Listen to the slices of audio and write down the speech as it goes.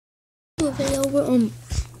do a video where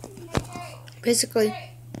basically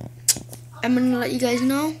I'm gonna let you guys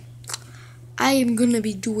know I am gonna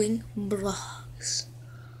be doing vlogs.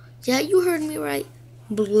 Yeah, you heard me right,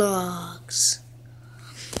 vlogs.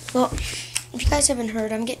 Well, if you guys haven't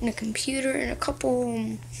heard, I'm getting a computer in a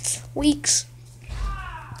couple weeks,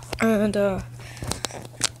 and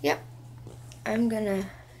yep, I'm gonna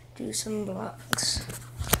do some vlogs.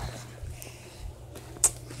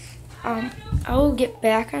 I will get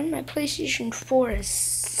back on my PlayStation 4 as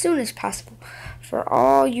soon as possible for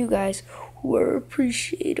all you guys who are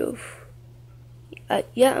appreciative.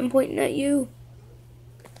 Yeah, I'm pointing at you.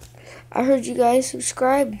 I heard you guys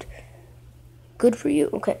subscribed. Good for you.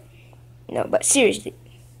 Okay. No, but seriously.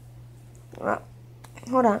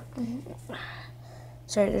 Hold on.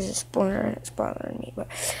 Sorry, there's a splinter and it's bothering me. But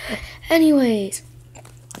anyways,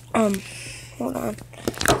 hold on.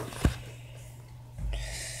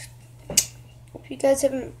 If you guys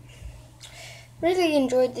haven't really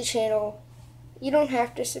enjoyed the channel, you don't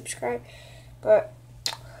have to subscribe, but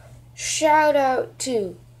shout out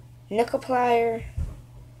to Nickelplier,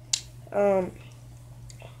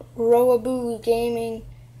 Rooaboo Gaming,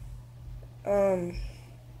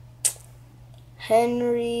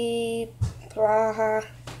 Henry Plaha,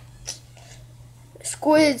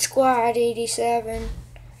 Squid Squad 87.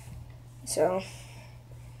 So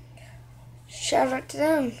shout out to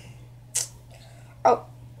them. Oh,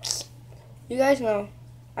 you guys know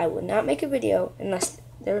I would not make a video unless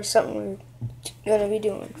there was something we're gonna be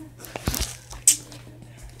doing.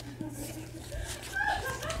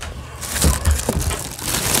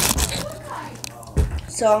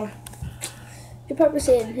 So you're probably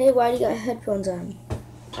saying, "Hey, why do you got headphones on?"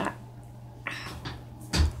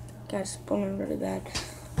 Got splintered really bad.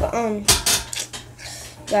 But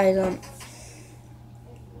guys,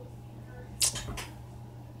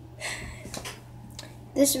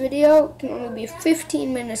 this video can only be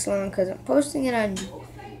 15 minutes long because I'm posting it on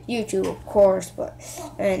YouTube, of course,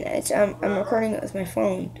 and I'm recording it with my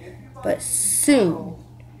phone. But soon,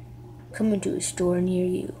 coming to a store near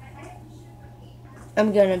you.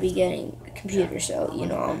 I'm gonna be getting a computer, so you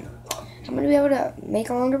know I'm gonna be able to make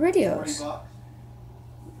longer videos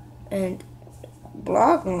and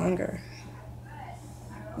blog longer.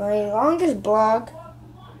 My longest blog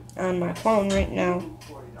on my phone right now,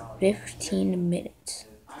 15 minutes.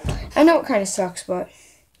 I know it kind of sucks, but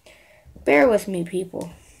bear with me,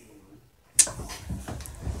 people.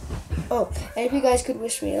 Oh, and if you guys could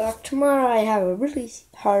wish me luck, tomorrow I have a really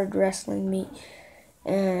hard wrestling meet.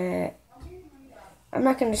 I'm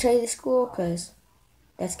not going to tell you the school because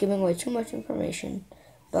that's giving away too much information.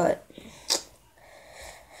 But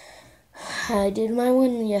I did my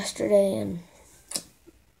win yesterday, and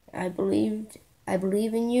I believe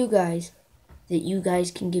in you guys, that you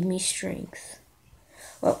guys can give me strength.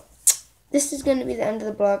 Well, this is going to be the end of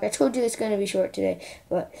the vlog. I told you it's going to be short today,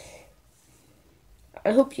 but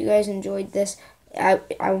I hope you guys enjoyed this. I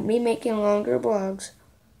will be making longer vlogs.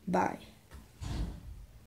 Bye.